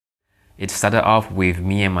It started off with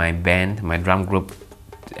me and my band, my drum group,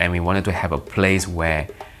 and we wanted to have a place where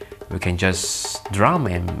we can just drum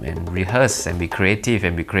and rehearse and be creative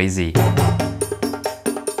and be crazy.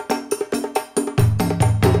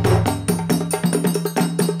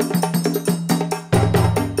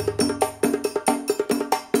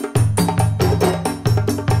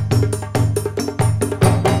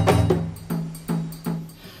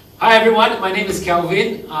 Hi everyone, my name is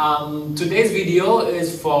Kelvin. Today's video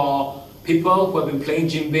is for people who have been playing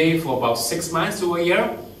djembe for about 6 months to a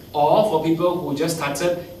year, or for people who just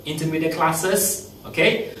started intermediate classes.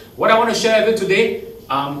 Okay, what I want to share with you today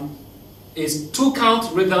is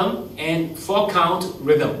 2-count rhythm and 4-count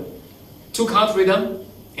rhythm. 2-count rhythm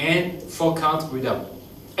and 4-count rhythm.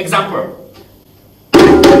 Example.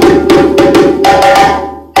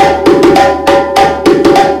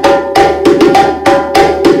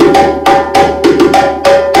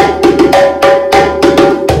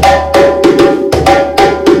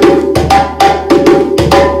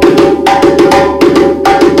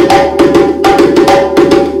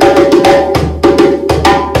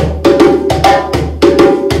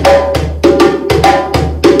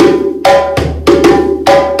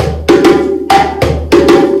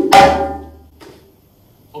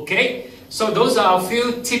 Okay, so those are a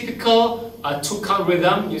few typical 2-count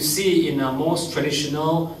rhythm you see in a most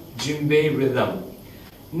traditional djembe rhythm.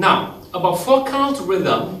 Now, about 4-count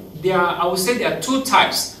rhythm, I would say there are 2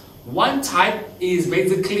 types. One type is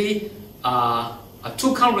basically a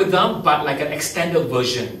 2-count rhythm but like an extended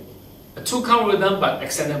version. A 2-count rhythm but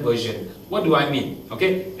extended version. What do I mean?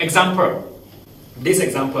 Okay, example. This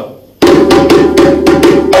example.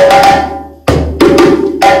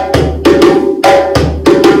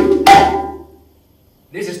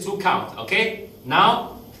 This is 2-count, okay?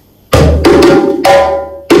 Now,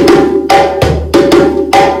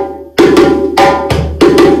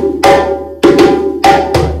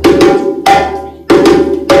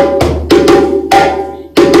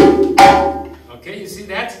 okay, you see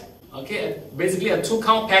that? Okay, basically a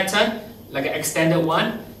 2-count pattern, like an extended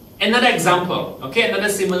one. Another example, okay, another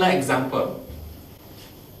similar example.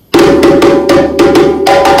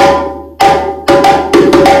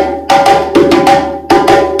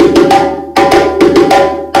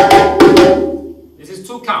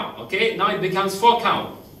 Count, okay? Now it becomes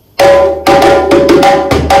 4-count.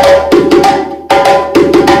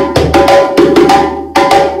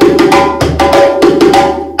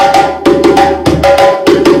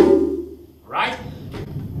 Right?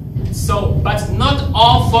 So, but not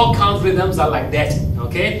all 4-count rhythms are like that,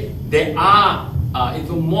 okay? There are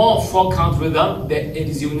even more 4-count rhythm that it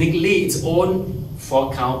is uniquely its own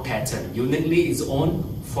 4-count pattern. Uniquely its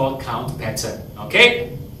own 4-count pattern,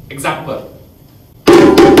 okay? Example.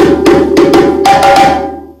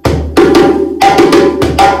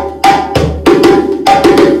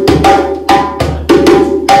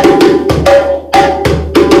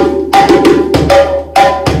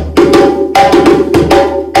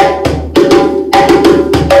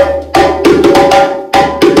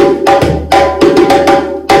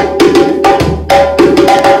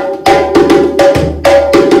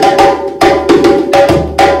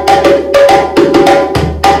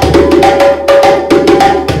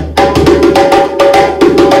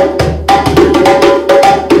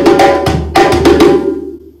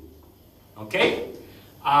 Okay,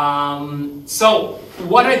 so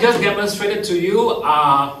what I just demonstrated to you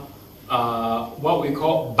are what we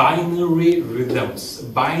call binary rhythms.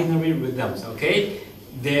 Binary rhythms, okay?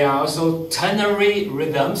 There are also ternary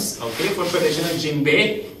rhythms, okay, for traditional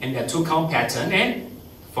djembe, and there are 2-count pattern and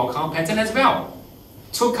 4-count pattern as well.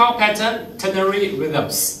 2-count pattern, ternary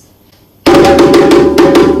rhythms.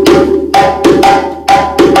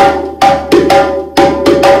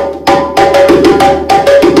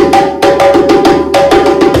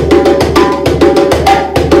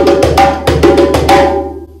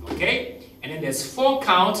 There's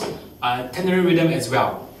 4-count ternary rhythm as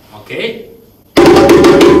well. Okay.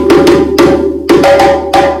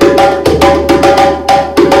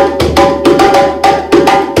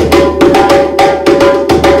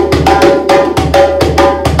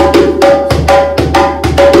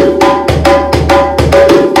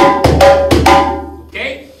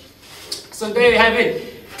 Okay. So there you have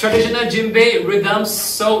it. Traditional djembe rhythms.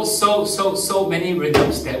 So many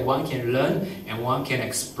rhythms that one can learn and one can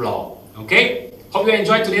explore. Okay, hope you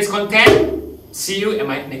enjoyed today's content. See you in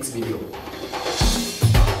my next video.